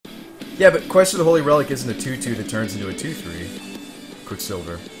Yeah, but Quest of the Holy Relic isn't a 2-2 that turns into a 2-3.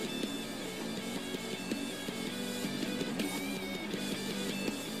 Quicksilver.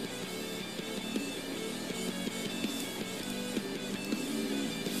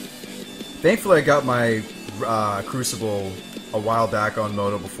 Thankfully, I got my Crucible a while back on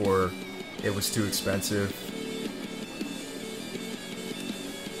Moto before it was too expensive.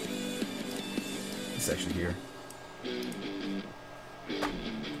 It's actually here.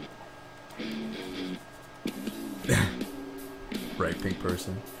 Right, pink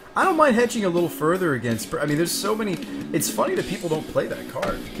person. I don't mind hedging a little further against... I mean, there's so many... It's funny that people don't play that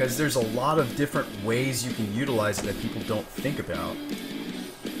card, because there's a lot of different ways you can utilize it that people don't think about.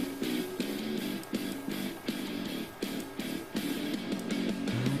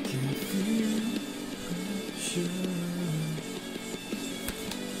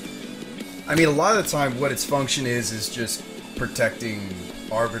 I mean, a lot of the time, what its function is just protecting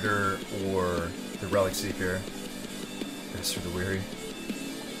Arbiter or the Relic Seeker. That's for the weary.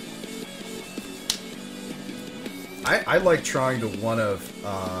 I like trying to one of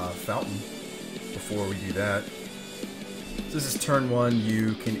Fountain before we do that. So this is turn 1.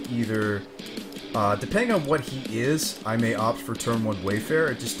 You can either, depending on what he is, I may opt for turn 1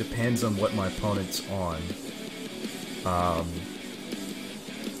 Wayfarer. It just depends on what my opponent's on.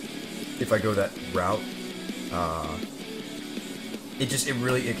 If I go that route, he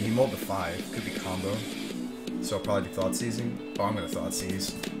mulled the 5, could be combo. So I'll probably do Thought Seizing. Oh, I'm gonna Thought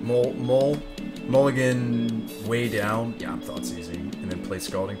Seize. Mulligan way down. Yeah, I'm Thought Seizing. And then play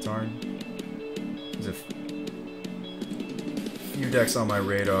Scalding Tarn. There's a few decks on my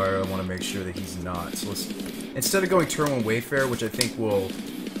radar. I want to make sure that he's not. So let's, instead of going turn 1 Wayfarer, which I think will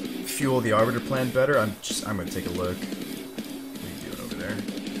fuel the Arbiter plan better, I'm gonna take a look. What are you doing over there?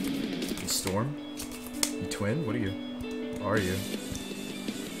 You Storm? You Twin? What are you? Are you?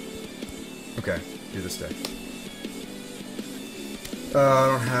 Okay, do this deck. I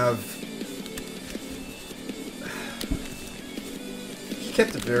don't have... He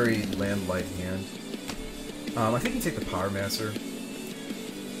kept a very land-light hand. I think you take the Power Master.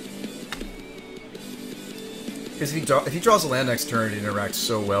 Because if he draws a land next turn, it interacts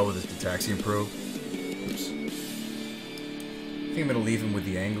so well with his Ditaxian Probe. Oops. I think I'm going to leave him with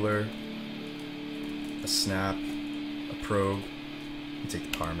the Angler, a Snap, a Probe, and take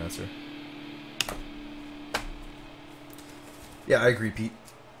the Power Master. Yeah, I agree, Pete.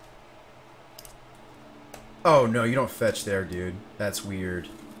 Oh, no, you don't fetch there, dude. That's weird.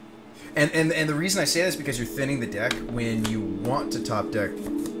 And the reason I say that is because you're thinning the deck when you want to top deck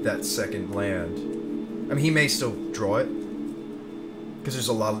that second land. I mean, he may still draw it, because there's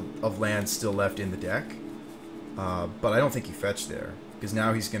a lot of land still left in the deck. But I don't think you fetch there, because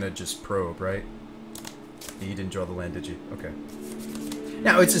now he's going to just probe, right? You didn't draw the land, did you? Okay.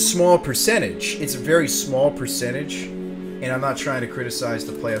 Now, it's a small percentage. It's a very small percentage. And I'm not trying to criticize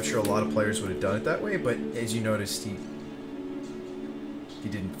the play. I'm sure a lot of players would have done it that way, but as you noticed, he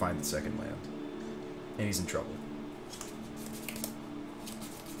didn't find the second land. And he's in trouble.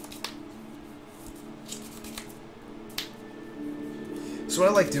 So what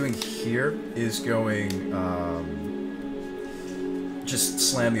I like doing here is going, just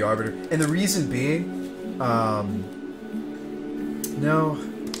slam the Arbiter. And the reason being, no,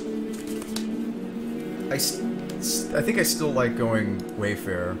 I think I still like going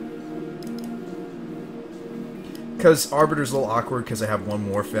Wayfarer. Because Arbiter's a little awkward because I have one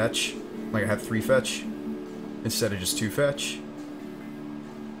more fetch. Like I have 3 fetch instead of just 2 fetch.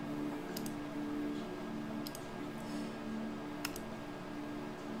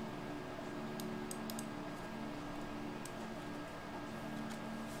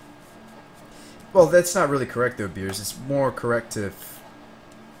 Well, that's not really correct though, Beers. It's more correct to...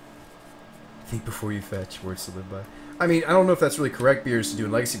 think before you fetch, words to live by. I mean, I don't know if that's really correct, Beers, to do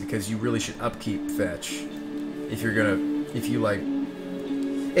in Legacy, because you really should upkeep fetch. If you're gonna, if you like...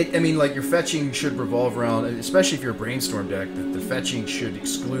 I mean, like, your fetching should revolve around, especially if you're a Brainstorm deck, that the fetching should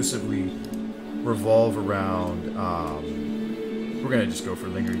exclusively revolve around, we're gonna just go for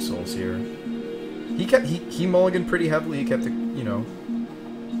Lingering Souls here. He mulliganed pretty heavily, he kept, you know,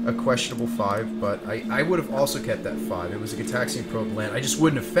 a questionable 5, but I would have also kept that 5. It was a Gitaxian Probe land. I just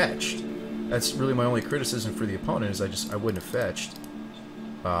wouldn't have fetched. That's really my only criticism for the opponent, is I wouldn't have fetched.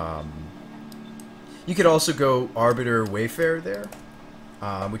 You could also go Arbiter Wayfarer there,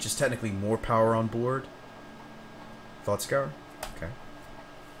 which is technically more power on board. Thought Scour? Okay.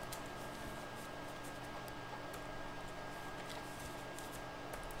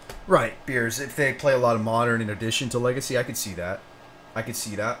 Right, Beers. If they play a lot of Modern in addition to Legacy, I could see that. I could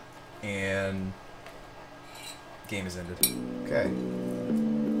see that. And... game is ended. Okay.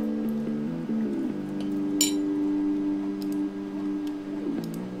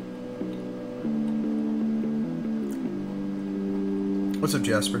 What's up,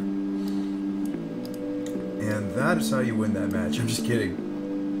 Jasper? And that is how you win that match. I'm just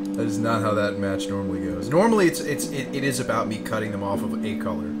kidding. That is not how that match normally goes. Normally, it is about me cutting them off of a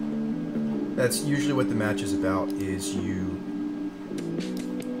color. That's usually what the match is about. Is you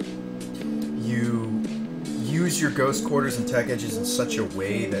use your ghost quarters and tech edges in such a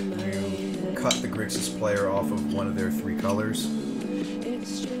way that you cut the Grixis player off of one of their 3 colors.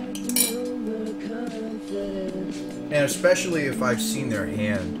 And especially if I've seen their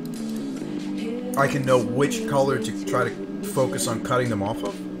hand, I can know which color to try to focus on cutting them off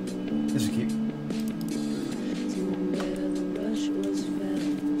of. This is a keep.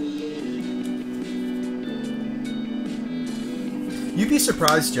 You'd be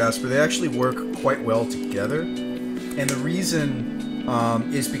surprised, Jasper, they actually work quite well together. And the reason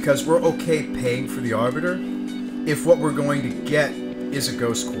is because we're okay paying for the Arbiter if what we're going to get is a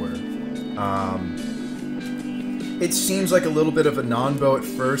Ghost Quarter. It seems like a little bit of a non-bow at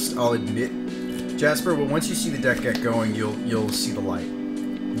first, I'll admit, Jasper, but once you see the deck get going, you'll see the light.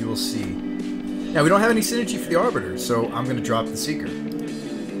 You will see. Now, we don't have any synergy for the Arbiter, so I'm going to drop the Seeker. I'm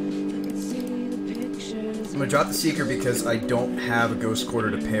going to drop the Seeker because I don't have a Ghost Quarter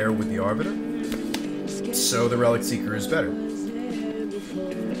to pair with the Arbiter, so the Relic Seeker is better.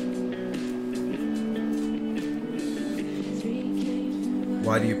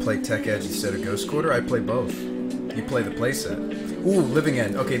 Why do you play Tech Edge instead of Ghost Quarter? I play both. You play the playset. Ooh, Living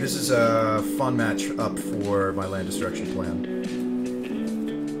End. Okay, this is a fun match up for my land destruction plan.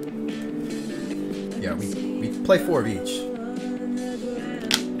 Yeah, we play 4 of each.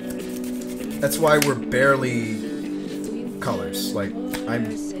 That's why we're barely colors. Like, I'm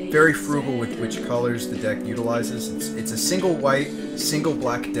very frugal with which colors the deck utilizes. It's a single white, single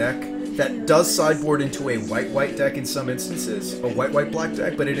black deck that does sideboard into a white-white deck in some instances, a white-white-black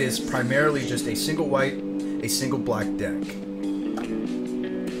deck, but it is primarily just a single white, a single black deck.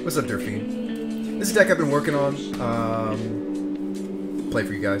 What's up, Durfine? This is a deck I've been working on. Play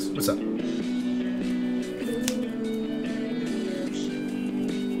for you guys. What's up?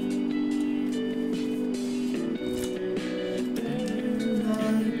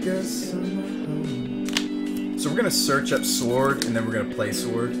 So we're gonna search up Sword, and then we're gonna play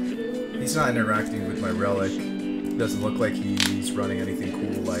Sword. He's not interacting with my Relic. Doesn't look like he's running anything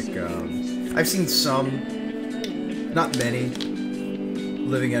cool. Like I've seen some, not many,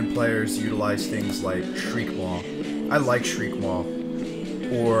 Living End players utilize things like Shriekmaw. I like Shriekmaw,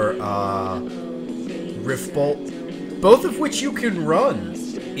 or Rift Bolt, both of which you can run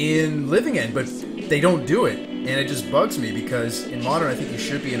in Living End, but they don't do it, and it just bugs me because in Modern I think you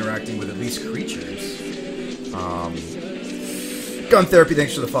should be interacting with at least creatures. Gun Therapy,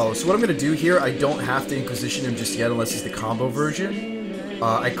 thanks for the follow. So what I'm going to do here, I don't have to Inquisition him just yet unless he's the combo version.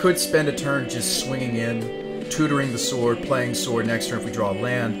 I could spend a turn just swinging in, tutoring the Sword, playing Sword next turn if we draw a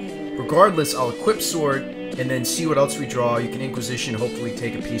land. Regardless, I'll equip Sword and then see what else we draw. You can Inquisition, hopefully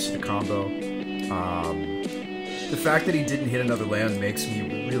take a piece of the combo. The fact that he didn't hit another land makes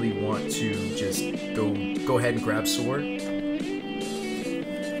me really want to just go ahead and grab Sword.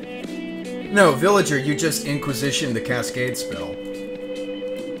 No, Villager, you just Inquisition the Cascade spell.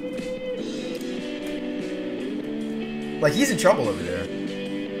 Like, he's in trouble over there.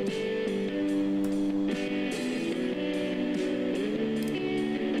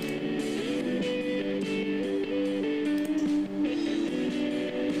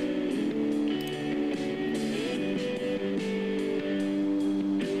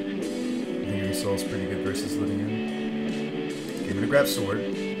 Hungry Soul's pretty good versus Living End. Okay, I'm gonna grab Sword.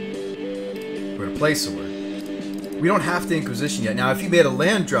 We're gonna play Sword. We don't have to Inquisition yet. Now, if he made a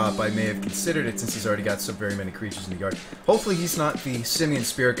land drop, I may have considered it since he's already got so very many creatures in the yard. Hopefully he's not the Simian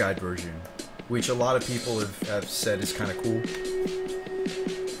Spirit Guide version, which a lot of people have said is kind of cool.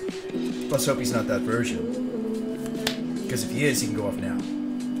 Let's hope he's not that version. Because if he is, he can go off now.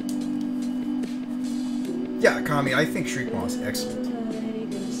 Yeah, Kami, I think Shriekmaw is excellent.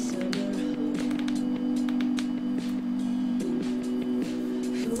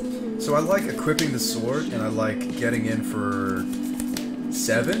 So I like equipping the Sword, and I like getting in for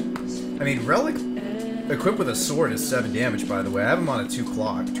 7. I mean, Relic equipped with a Sword is 7 damage, by the way. I have him on a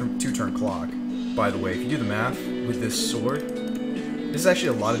 2-turn clock, by the way. If you do the math with this Sword, this is actually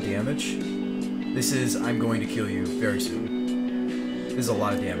a lot of damage. This is, I'm going to kill you very soon. This is a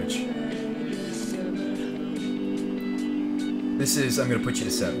lot of damage. This is, I'm going to put you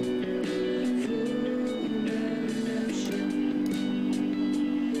to 7.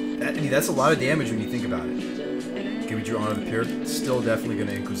 I mean, that's a lot of damage when you think about it. Okay, we drew Honor the Pure. Still definitely going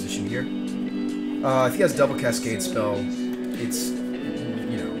to Inquisition here. If he has double Cascade spell, it's,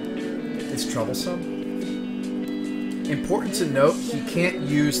 you know, it's troublesome. Important to note, he can't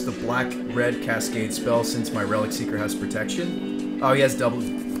use the black-red cascade spell since my Relic Seeker has protection. Oh, he has double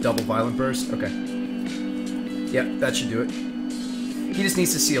Violent Burst? Okay. Yep, that should do it. He just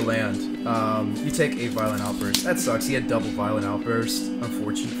needs to see a land. You take a Violent Outburst. That sucks. He had double Violent Outburst.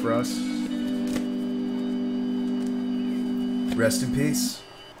 Unfortunate for us. Rest in peace.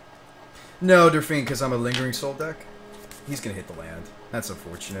 No, Durfine, because I'm a Lingering Soul deck. He's going to hit the land. That's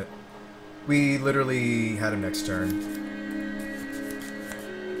unfortunate. We literally had him next turn.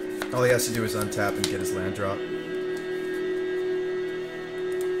 All he has to do is untap and get his land drop.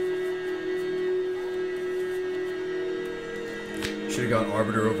 Should have gone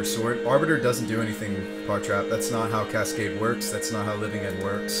Arbiter over Sword. Arbiter doesn't do anything, Partrap. That's not how Cascade works. That's not how Living End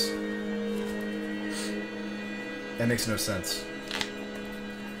works. That makes no sense.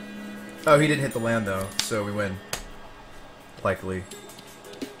 Oh, he didn't hit the land, though, so we win. Likely.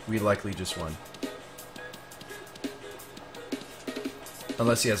 We likely just won.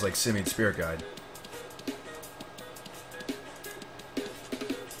 Unless he has, like, Simian Spirit Guide.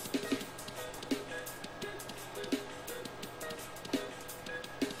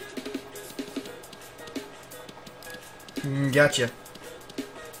 Gotcha.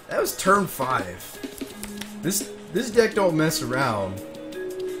 That was turn 5. This deck don't mess around.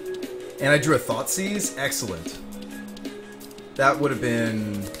 And I drew a Thoughtseize? Excellent. That would have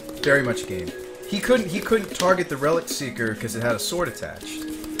been very much a game. He couldn't target the Relic Seeker because it had a sword attached.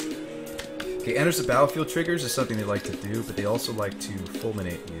 Okay, enters the battlefield triggers is something they like to do, but they also like to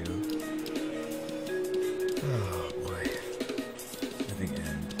fulminate you. Oh boy. Living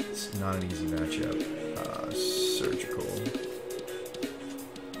End. It's not an easy matchup. Surgical.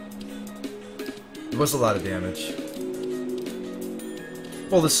 It was a lot of damage.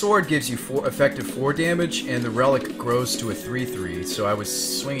 Well, the sword gives you effective 4 damage, and the relic grows to a 3/3, so I was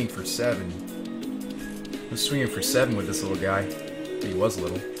swinging for 7. I was swinging for 7 with this little guy. He was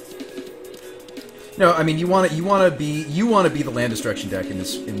little. No, I mean you want to be the land destruction deck in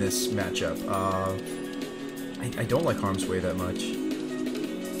this matchup. I don't like Harm's Way that much.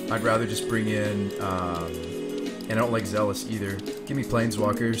 I'd rather just bring in, and I don't like Zealous either. Give me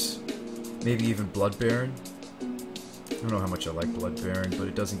Planeswalkers, maybe even Blood Baron. I don't know how much I like Blood Baron, but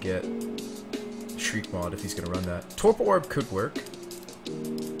it doesn't get Shriek Mod if he's going to run that. Torpor Orb could work.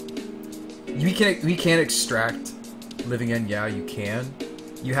 We can extract Living End, yeah, you can.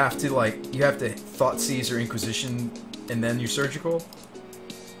 You have to Thoughtseize or Inquisition, and then your Surgical.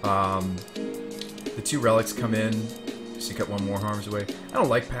 The 2 relics come in, so you cut 1 more Harm's Way. I don't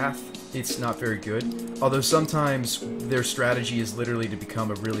like Path. It's not very good. Although sometimes their strategy is literally to become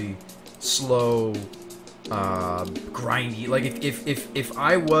a really slow, grindy. Like if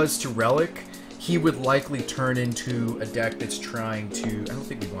I was to Relic, he would likely turn into a deck that's trying to. I don't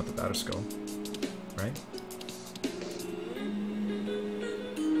think we want the Battle Skull, right?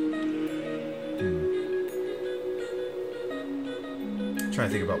 I'm trying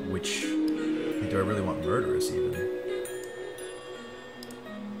to think about which. Do I really want Murderous even?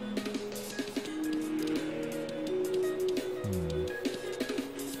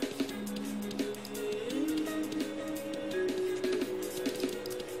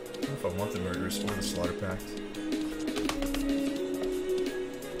 I want the Murderous or the Slaughter Pact.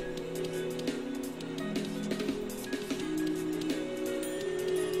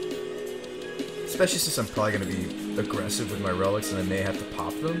 Especially since I'm probably going to be aggressive with my relics and I may have to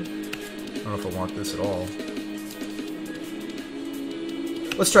pop them. I don't know if I want this at all.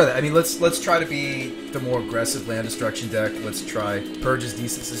 Let's try that. I mean, let's try to be the more aggressive land destruction deck. Let's try Purge is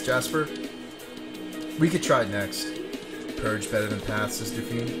decent, says Jasper. We could try it next. Purge better than Path, says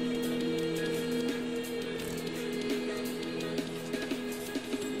Durfine.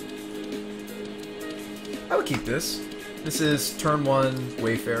 I would keep this. This is turn 1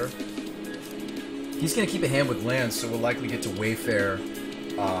 Wayfarer. He's going to keep a hand with lands, so we'll likely get to Wayfarer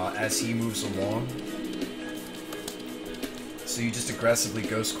as he moves along. So you just aggressively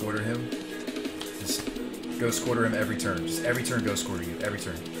Ghost Quarter him. Just Ghost Quarter him every turn. Just every turn Ghost Quarter you. Every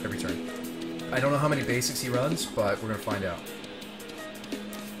turn. Every turn. I don't know how many basics he runs, but we're going to find out.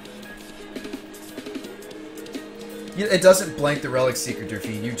 It doesn't blank the Relic Seeker,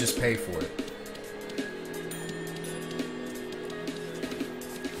 Durfine. You just pay for it.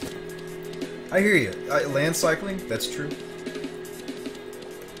 I hear you. Land cycling? That's true.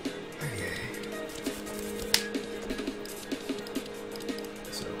 Okay.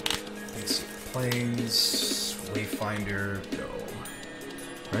 So, basic planes, Wayfinder, go.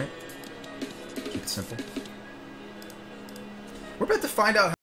 Right? Keep it simple. We're about to find out